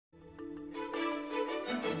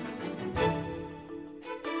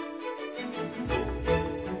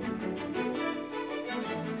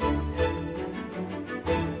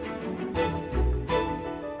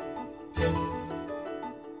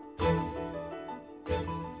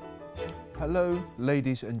Hello,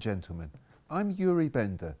 ladies and gentlemen. I'm Yuri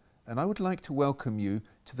Bender, and I would like to welcome you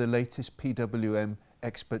to the latest PWM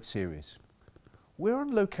Expert Series. We're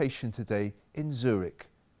on location today in Zurich,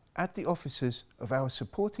 at the offices of our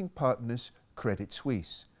supporting partners, Credit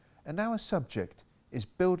Suisse, and our subject is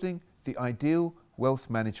building the ideal wealth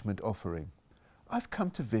management offering. I've come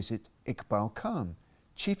to visit Iqbal Khan,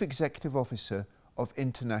 Chief Executive Officer of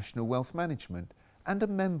International Wealth Management and a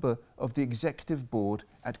member of the Executive Board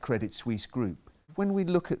at Credit Suisse Group. When we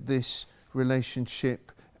look at this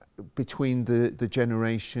relationship between the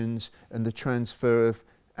generations and the transfer of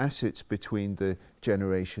assets between the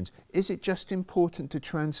generations, is it just important to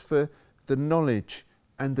transfer the knowledge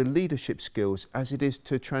and the leadership skills as it is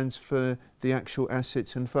to transfer the actual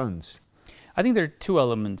assets and funds? I think there are two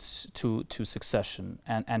elements to succession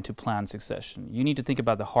and to plan succession. You need to think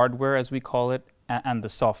about the hardware, as we call it, and the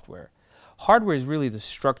software. Hardware is really the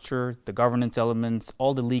structure, the governance elements,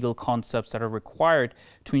 all the legal concepts that are required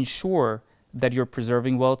to ensure that you're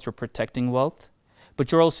preserving wealth, you're protecting wealth,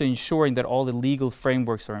 but you're also ensuring that all the legal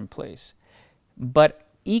frameworks are in place. But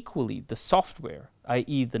equally, the software,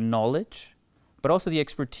 i.e. the knowledge, but also the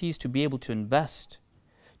expertise to be able to invest,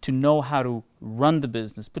 to know how to run the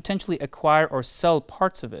business, potentially acquire or sell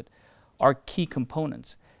parts of it, are key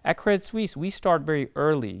components. At Credit Suisse, we start very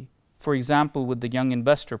early, for example, with the Young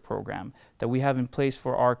Investor Program that we have in place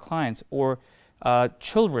for our clients, or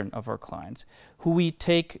children of our clients, who we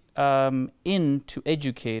take in to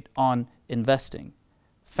educate on investing,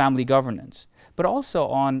 family governance, but also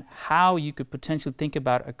on how you could potentially think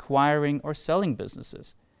about acquiring or selling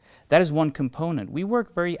businesses. That is one component. We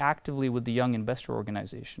work very actively with the Young Investor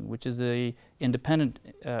Organization, which is an independent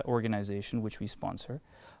organization which we sponsor.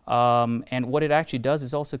 And what it actually does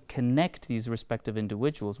is also connect these respective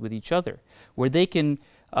individuals with each other, where they can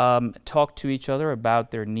talk to each other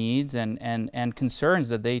about their needs and concerns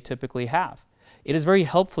that they typically have. It is very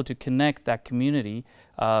helpful to connect that community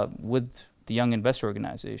with the Young Investor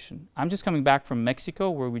Organization. I'm just coming back from Mexico,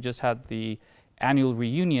 where we just had the annual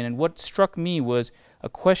reunion, and what struck me was a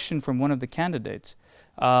question from one of the candidates,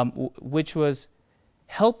 which was,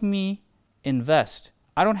 help me invest.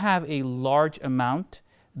 I don't have a large amount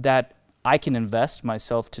that I can invest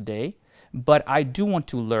myself today, but I do want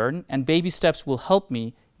to learn, and baby steps will help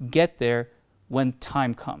me get there when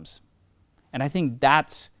time comes. And I think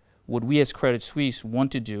that's what we as Credit Suisse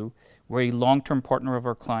want to do. We're a long-term partner of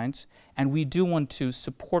our clients, and we do want to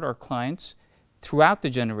support our clients throughout the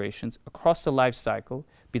generations, across the life cycle,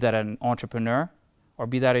 be that an entrepreneur or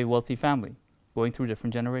be that a wealthy family, going through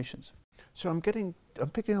different generations. So I'm picking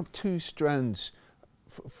up two strands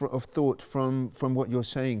of thought from what you're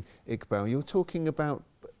saying, Iqbal. You're talking about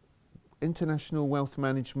international wealth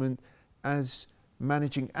management as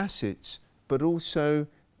managing assets, but also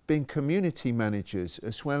being community managers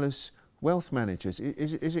as well as wealth managers.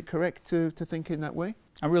 Is it correct to think in that way?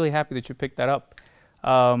 I'm really happy that you picked that up.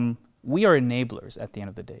 We are enablers at the end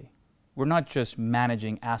of the day. We're not just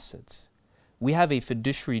managing assets. We have a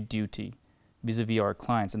fiduciary duty vis-a-vis our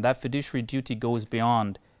clients, and that fiduciary duty goes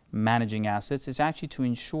beyond managing assets. It's actually to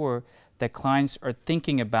ensure that clients are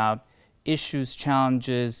thinking about issues,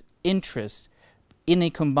 challenges, interests in a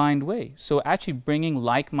combined way. So actually bringing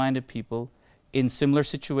like-minded people in similar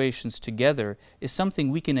situations together is something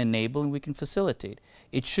we can enable and we can facilitate.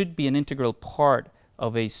 It should be an integral part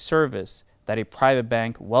of a service that a private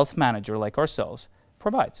bank wealth manager like ourselves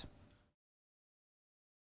provides.